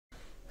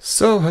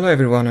So, hello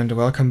everyone and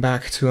welcome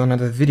back to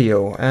another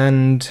video,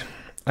 and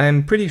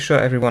I'm pretty sure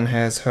everyone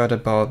has heard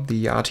about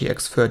the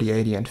RTX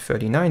 3080 and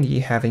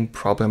 3090 having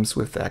problems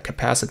with their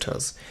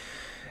capacitors.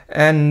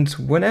 And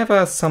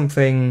whenever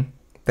something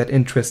that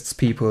interests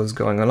people is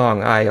going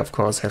along, I of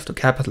course have to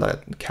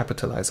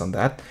capitalize on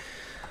that.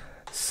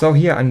 So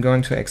here I'm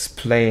going to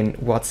explain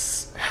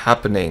what's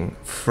happening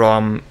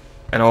from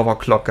an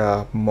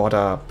overclocker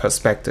modder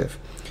perspective.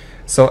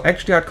 So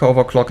actually Hardcore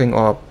Overclocking,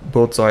 or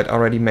Buildzoid,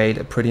 already made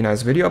a pretty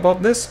nice video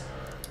about this,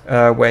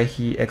 where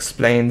he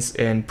explains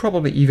in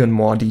probably even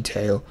more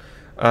detail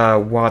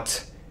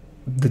what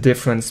the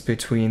difference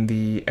between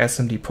the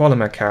SMD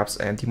Polymer caps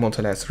and the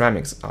multilayer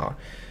ceramics are.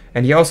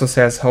 And he also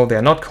says how they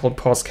are not called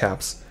pause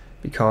caps,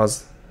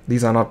 because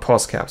these are not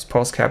pause caps.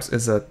 Pause caps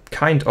is a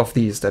kind of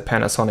these that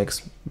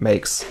Panasonic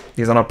makes.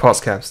 These are not pause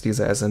caps,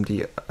 these are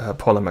SMD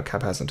Polymer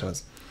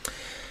Capacitors.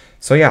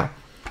 So yeah.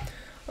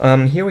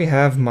 Here we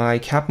have my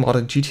cap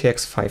modded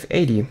GTX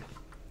 580,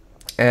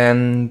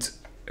 and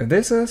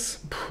this is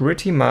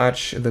pretty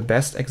much the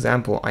best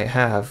example I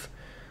have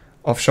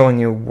of showing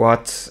you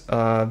what the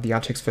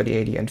RTX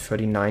 3080 and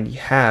 3090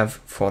 have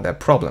for their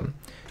problem,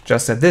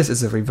 just that this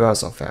is a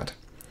reverse of that.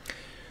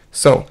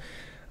 So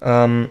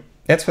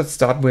let's first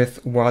start with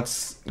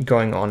what's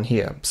going on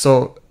here.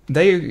 So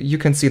you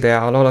can see there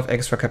are a lot of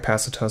extra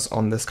capacitors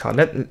on this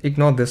card.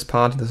 Ignore this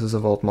part, this is a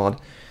volt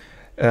mod.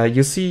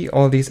 You see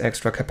all these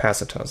extra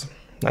capacitors.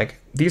 Like,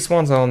 these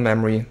ones are on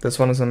memory, this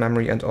one is on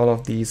memory, and all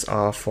of these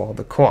are for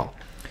the core.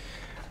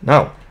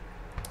 Now,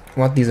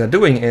 what these are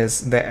doing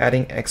is they're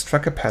adding extra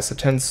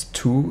capacitance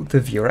to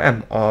the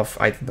VRM of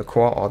either the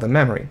core or the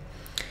memory.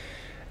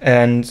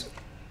 And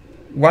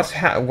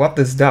what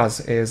this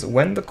does is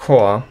when the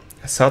core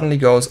suddenly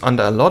goes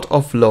under a lot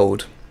of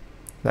load,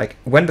 like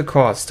when the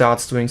core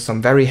starts doing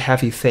some very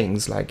heavy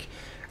things, like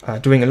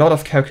doing a lot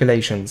of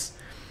calculations,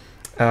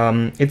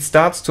 it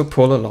starts to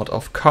pull a lot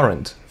of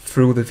current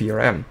through the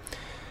VRM.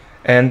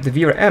 And the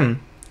VRM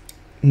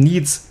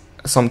needs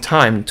some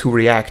time to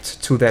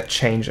react to that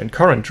change in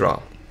current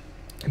draw.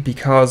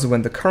 Because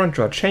when the current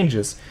draw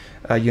changes,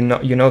 you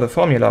know the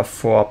formula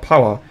for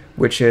power,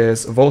 which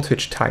is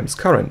voltage times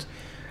current.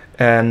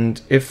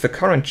 And if the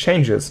current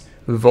changes,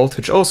 the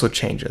voltage also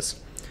changes.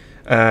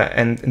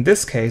 And in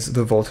this case,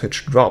 the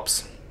voltage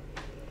drops.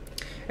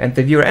 And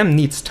the VRM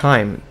needs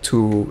time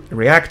to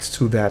react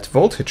to that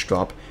voltage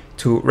drop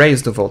to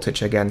raise the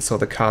voltage again so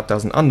the card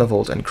doesn't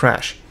undervolt and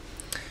crash.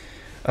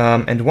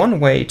 And one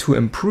way to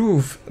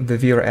improve the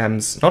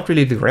VRM's, not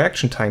really the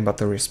reaction time, but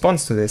the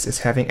response to this, is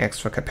having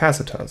extra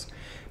capacitors.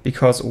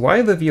 Because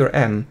while the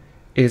VRM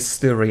is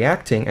still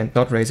reacting and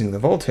not raising the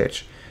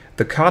voltage,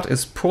 the card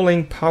is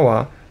pulling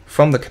power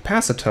from the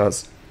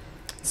capacitors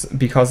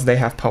because they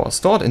have power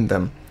stored in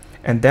them.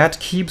 And that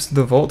keeps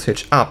the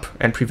voltage up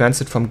and prevents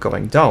it from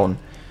going down.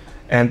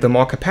 And the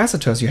more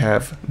capacitors you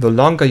have, the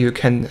longer you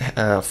can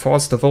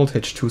force the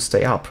voltage to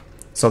stay up.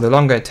 So the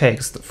longer it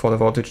takes for the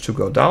voltage to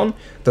go down,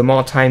 the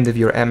more time the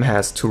VRM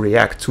has to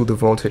react to the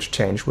voltage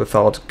change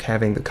without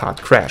having the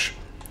card crash.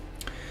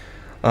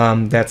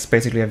 That's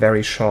basically a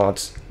very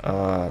short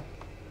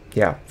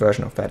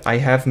version of that. I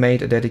have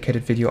made a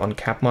dedicated video on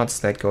cap mods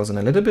that goes in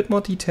a little bit more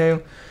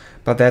detail,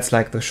 but that's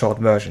like the short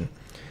version.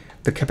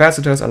 The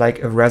capacitors are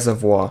like a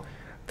reservoir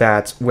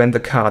that when the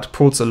card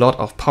pulls a lot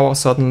of power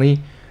suddenly,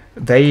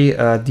 they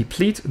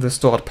deplete the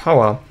stored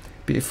power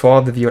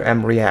before the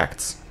VRM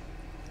reacts.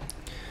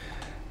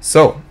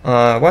 So,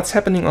 what's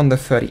happening on the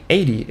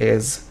 3080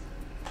 is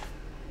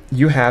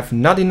you have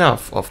not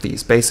enough of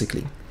these,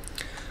 basically.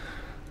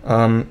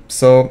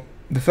 So,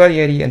 the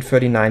 3080 and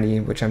 3090,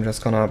 which I'm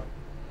just gonna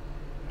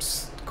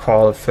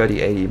call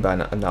 3080 by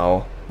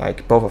now,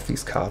 like both of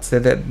these cards,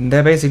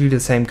 they're basically the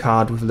same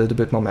card with a little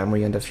bit more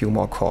memory and a few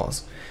more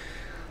cores.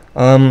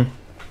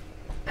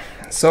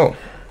 So,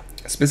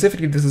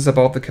 specifically, this is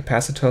about the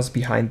capacitors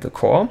behind the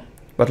core,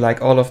 but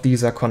like all of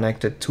these are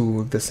connected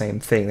to the same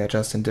thing, they're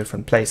just in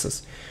different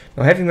places.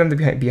 Now, having them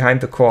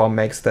behind the core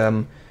makes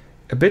them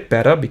a bit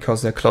better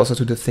because they're closer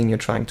to the thing you're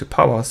trying to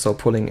power, so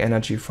pulling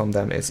energy from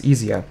them is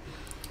easier.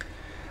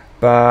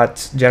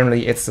 But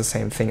generally, it's the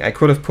same thing. I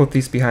could have put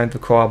these behind the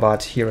core,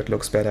 but here it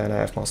looks better and I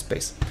have more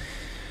space.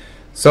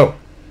 So,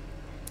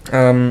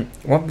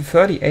 what the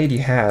 3080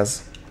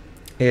 has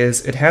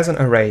is it has an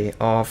array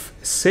of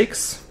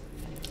 6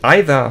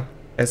 either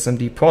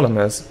SMD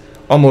polymers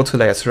or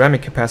multilayer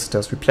ceramic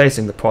capacitors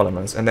replacing the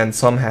polymers, and then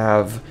some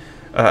have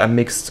a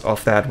mix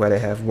of that where they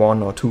have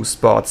 1 or 2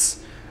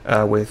 spots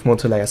with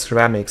multilayer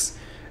ceramics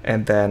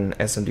and then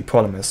SMD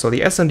polymers. So the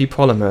SMD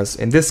polymers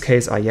in this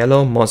case are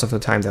yellow, most of the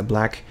time they're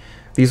black,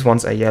 these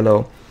ones are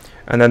yellow,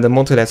 and then the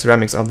multilayer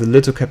ceramics are the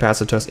little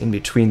capacitors in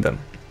between them.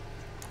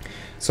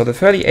 So the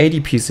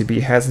 3080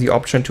 PCB has the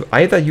option to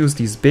either use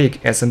these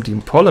big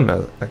SMD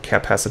polymer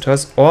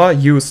capacitors or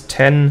use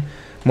 10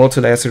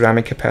 multilayer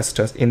ceramic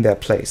capacitors in their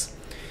place.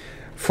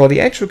 For the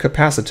actual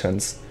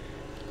capacitance,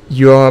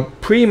 you're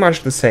pretty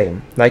much the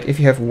same. Like if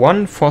you have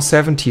one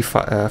 470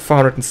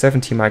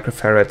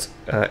 microfarad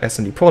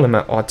SMD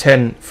polymer or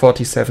 10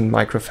 47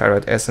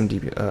 microfarad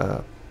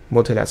SMD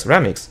multilayer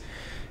ceramics,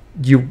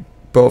 you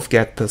both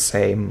get the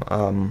same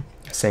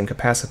same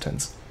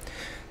capacitance.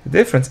 The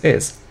difference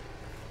is,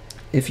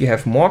 if you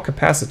have more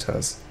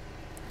capacitors,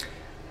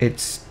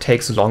 it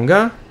takes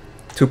longer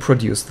to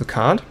produce the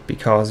card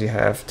because you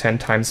have 10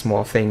 times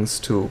more things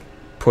to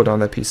put on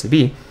the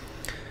PCB.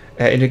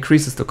 It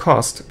increases the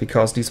cost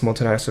because these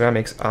multilayer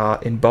ceramics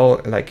are in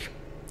bulk, like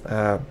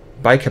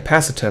by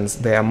capacitance,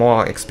 they are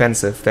more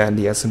expensive than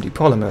the SMD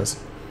polymers.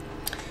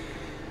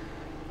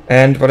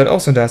 And what it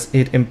also does,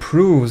 it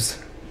improves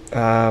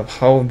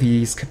how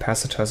these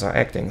capacitors are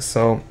acting.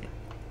 So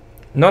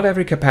not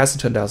every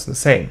capacitor does the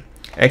same.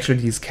 Actually,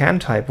 these CAN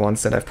type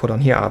ones that I've put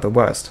on here are the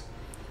worst.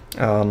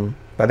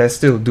 But they're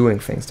still doing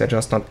things. They're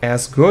just not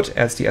as good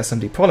as the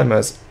SMD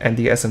polymers, and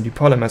the SMD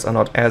polymers are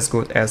not as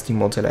good as the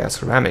multilayer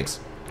ceramics.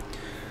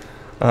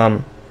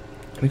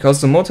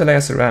 Because the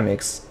multilayer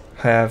ceramics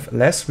have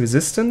less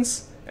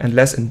resistance and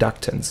less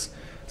inductance.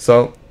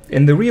 So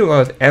in the real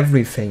world,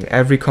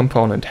 every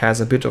component has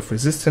a bit of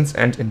resistance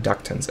and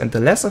inductance, and the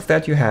less of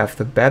that you have,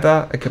 the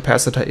better a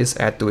capacitor is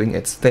at doing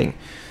its thing.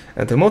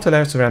 And the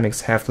multilayer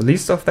ceramics have the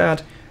least of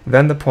that,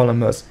 then the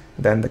polymers,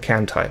 then the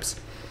CAN types.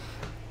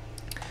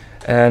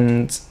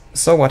 And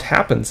so what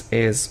happens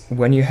is,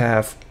 when you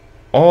have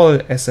all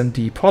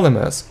SMD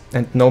polymers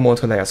and no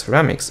multilayer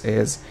ceramics,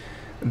 is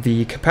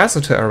the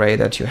capacitor array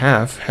that you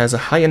have has a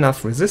high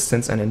enough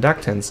resistance and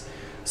inductance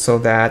so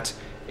that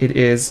it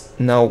is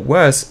now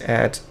worse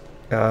at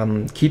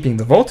keeping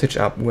the voltage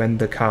up when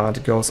the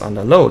card goes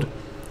under load.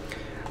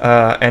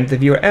 And the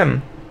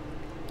VRM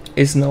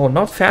is now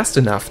not fast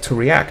enough to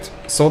react,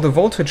 so the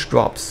voltage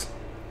drops.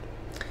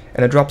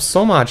 And it drops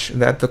so much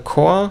that the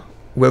core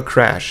will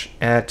crash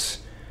at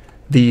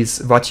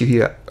these, what you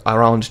hear,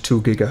 around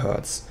 2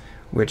 GHz,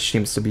 which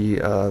seems to be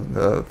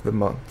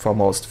for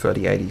most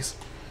 3080s.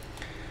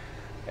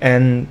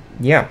 And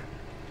yeah,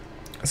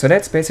 so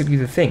that's basically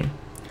the thing.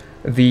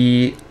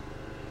 The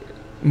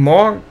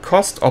more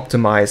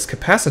cost-optimized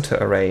capacitor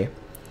array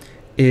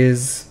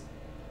is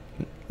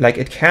like,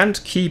 it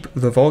can't keep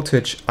the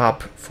voltage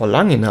up for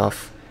long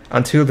enough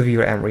until the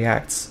VRM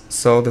reacts.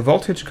 So the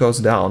voltage goes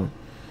down,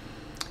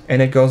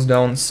 and it goes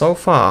down so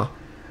far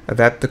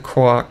that the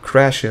core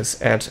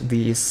crashes at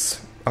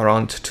these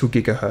around 2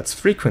 GHz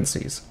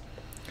frequencies.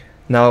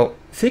 Now,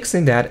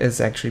 fixing that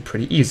is actually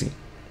pretty easy.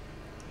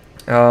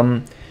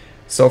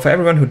 So for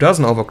everyone who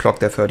doesn't overclock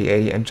their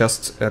 3080 and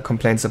just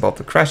complains about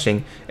the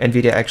crashing,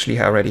 Nvidia actually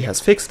already has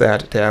fixed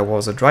that. There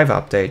was a driver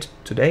update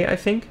today, I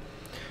think,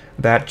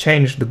 that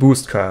changed the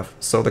boost curve,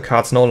 so the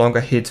cards no longer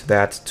hit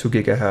that 2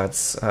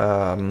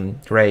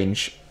 GHz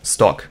range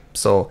stock.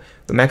 So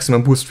the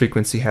maximum boost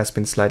frequency has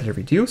been slightly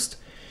reduced,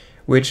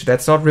 which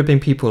that's not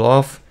ripping people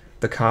off.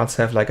 The cards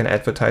have like an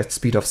advertised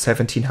speed of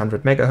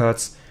 1700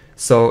 MHz,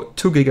 so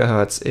 2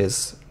 GHz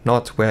is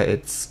not where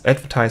it's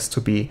advertised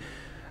to be,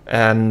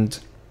 and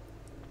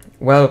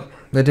well,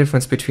 the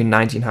difference between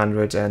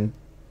 1900 and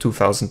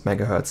 2000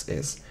 MHz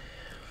is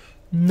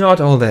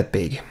not all that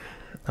big.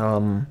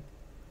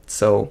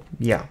 So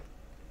yeah,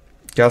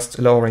 just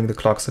lowering the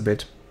clocks a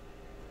bit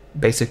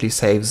basically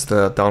saves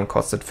the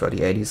downcosted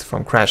 3080s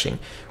from crashing,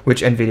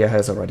 which Nvidia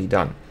has already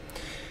done.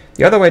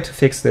 The other way to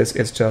fix this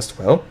is just,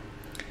 well,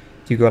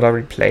 you gotta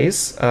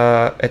replace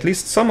at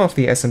least some of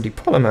the SMD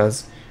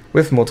polymers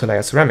with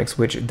multilayer ceramics,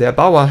 which Der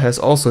Bauer has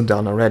also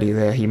done already.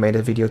 There, he made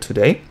a video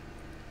today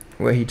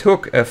where he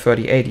took a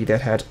 3080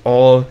 that had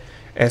all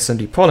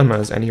SMD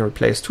polymers and he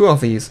replaced 2 of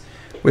these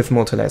with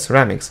multilayer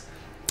ceramics.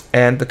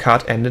 And the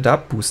card ended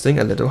up boosting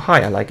a little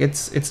higher. Like,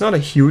 it's not a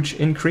huge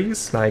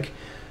increase. Like,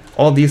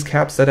 all these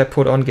caps that I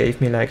put on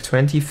gave me like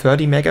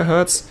 20-30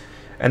 MHz,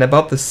 and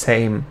about the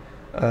same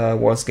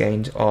was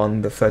gained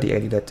on the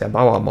 3080 that Der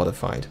Bauer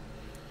modified.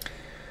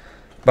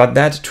 But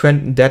that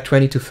 20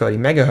 to 30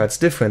 MHz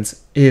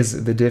difference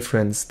is the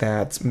difference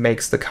that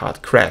makes the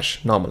card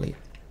crash normally.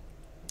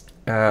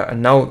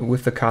 And now,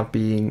 with the card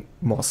being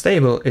more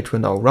stable, it will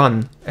now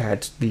run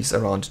at these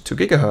around 2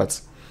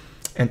 GHz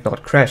and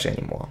not crash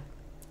anymore.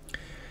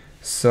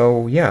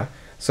 So yeah,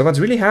 so what's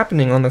really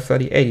happening on the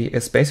 3080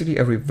 is basically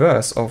a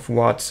reverse of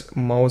what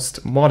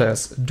most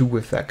modders do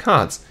with their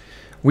cards.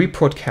 We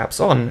put caps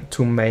on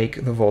to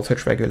make the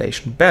voltage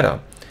regulation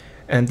better,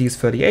 and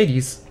these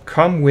 3080s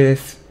come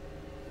with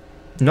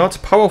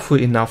not powerful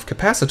enough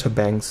capacitor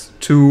banks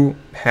to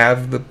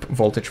have the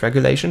voltage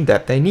regulation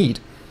that they need.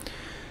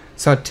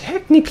 So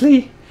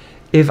technically,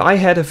 if I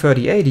had a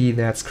 3080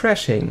 that's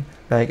crashing,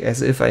 like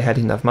as if I had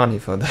enough money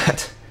for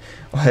that,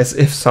 or as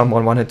if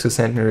someone wanted to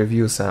send me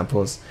review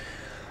samples,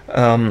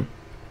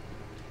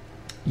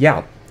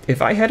 yeah,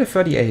 if I had a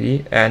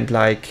 3080 and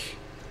like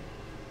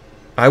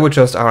I would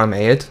just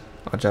RMA it,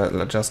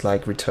 or just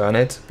like return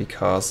it,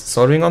 because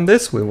soldering on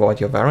this will void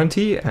your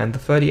warranty, and the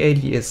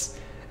 3080 is,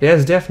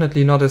 there's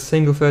definitely not a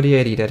single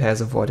 3080 that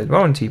has a voided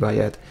warranty by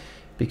yet,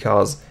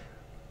 because,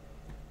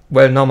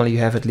 well, normally you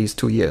have at least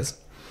 2 years.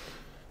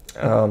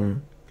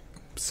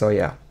 So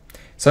yeah.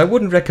 So I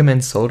wouldn't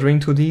recommend soldering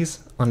to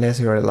these unless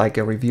you're like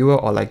a reviewer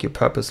or like you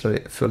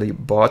purposefully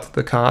bought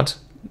the card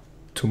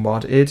to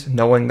mod it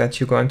knowing that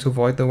you're going to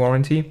void the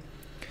warranty.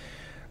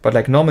 But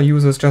like normal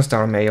users, just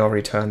RMA or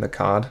return the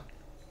card.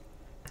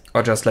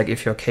 Or just like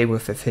if you're okay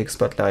with the fix,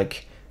 but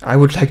like I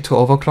would like to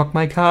overclock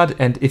my card,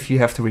 and if you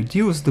have to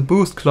reduce the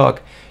boost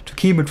clock to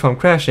keep it from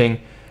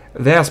crashing,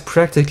 there's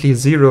practically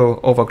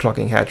zero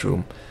overclocking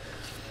headroom.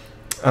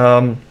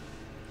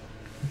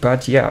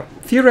 But yeah,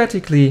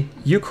 theoretically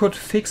you could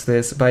fix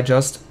this by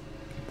just,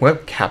 well,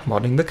 cap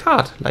modding the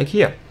card, like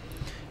here.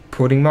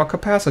 Putting more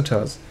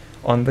capacitors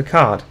on the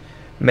card.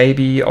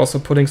 Maybe also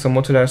putting some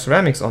modular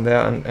ceramics on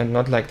there, and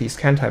not like these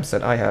can types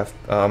that I have.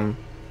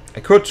 I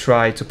could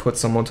try to put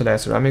some modular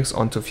ceramics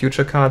onto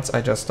future cards,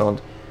 I just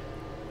don't.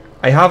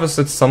 I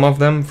harvested some of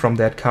them from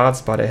dead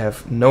cards, but I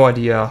have no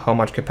idea how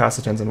much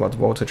capacitance and what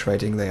voltage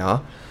rating they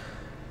are.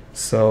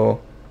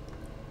 So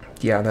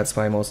yeah, that's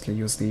why I mostly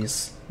use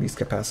these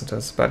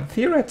capacitors. But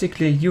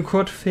theoretically you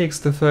could fix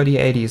the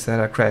 3080s that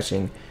are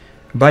crashing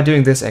by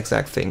doing this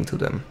exact thing to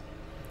them.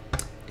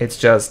 It's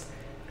just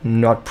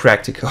not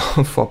practical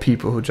for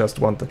people who just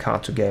want the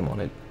card to game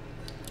on it.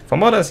 For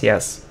modders,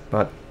 yes,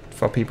 but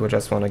for people who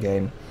just want a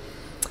game,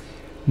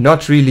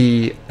 not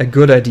really a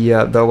good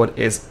idea, though it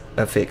is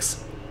a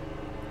fix.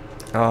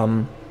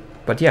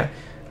 But yeah,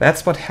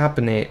 that's what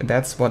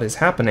is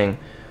happening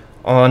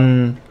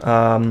on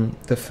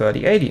the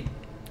 3080.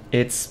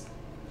 It's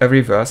a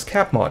reverse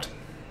cap mod.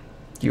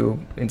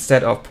 You,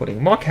 instead of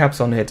putting more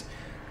caps on it,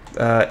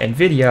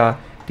 Nvidia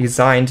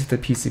designed the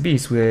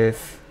PCBs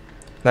with,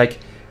 like,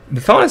 the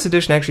Founders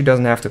Edition actually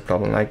doesn't have the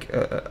problem. Like,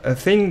 a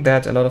thing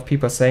that a lot of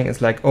people are saying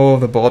is like, oh,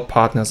 the board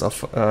partners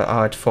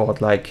are at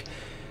fault, like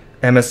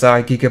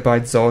MSI,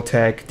 Gigabyte,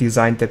 Zotac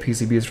designed their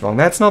PCBs wrong.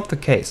 That's not the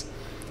case.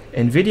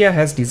 Nvidia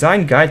has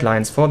design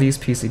guidelines for these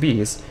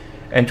PCBs,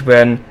 and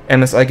when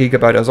MSI,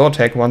 Gigabyte or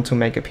Zotac want to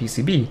make a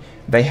PCB,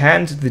 they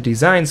hand the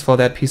designs for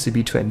that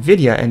PCB to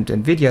Nvidia, and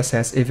Nvidia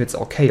says if it's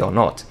okay or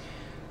not.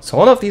 So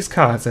all of these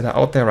cards that are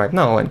out there right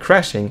now and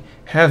crashing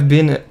have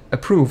been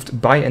approved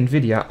by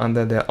Nvidia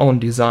under their own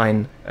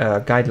design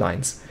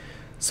guidelines.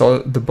 So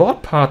the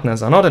board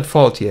partners are not at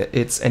fault here.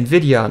 It's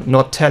Nvidia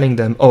not telling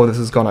them, oh, this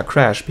is gonna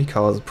crash,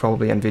 because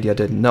probably Nvidia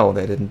didn't know,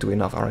 they didn't do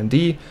enough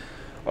R&D,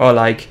 or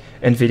like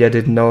Nvidia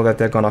didn't know that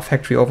they're gonna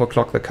factory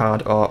overclock the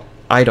card, or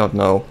I don't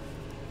know.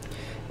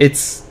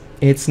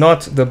 It's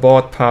not the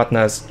board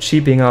partners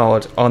cheaping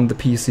out on the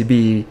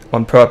PCB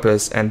on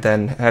purpose and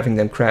then having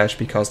them crash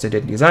because they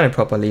didn't design it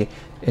properly.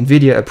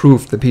 Nvidia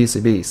approved the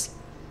PCBs.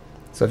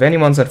 So if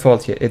anyone's at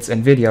fault here, it's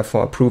Nvidia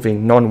for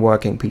approving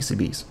non-working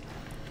PCBs.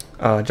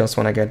 Just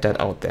want to get that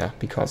out there,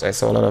 because I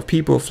saw a lot of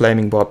people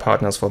flaming board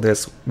partners for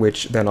this,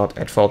 which they're not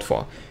at fault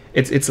for.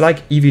 It's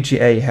like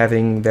EVGA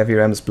having their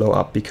VRMs blow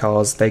up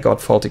because they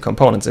got faulty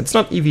components. It's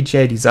not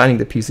EVGA designing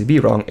the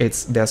PCB wrong,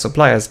 it's their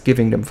suppliers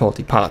giving them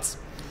faulty parts.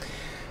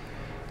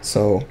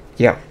 So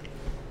yeah.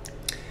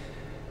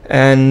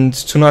 And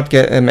to not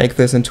make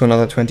this into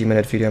another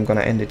 20-minute video, I'm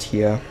gonna end it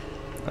here.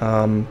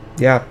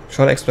 Yeah,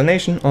 short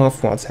explanation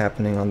of what's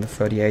happening on the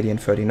 3080 and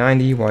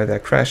 3090, why they're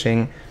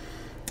crashing.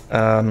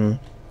 And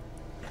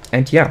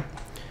yeah,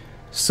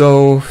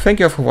 so thank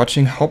you all for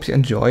watching, hope you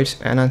enjoyed,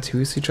 and until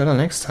we see each other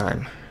next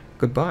time,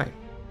 goodbye.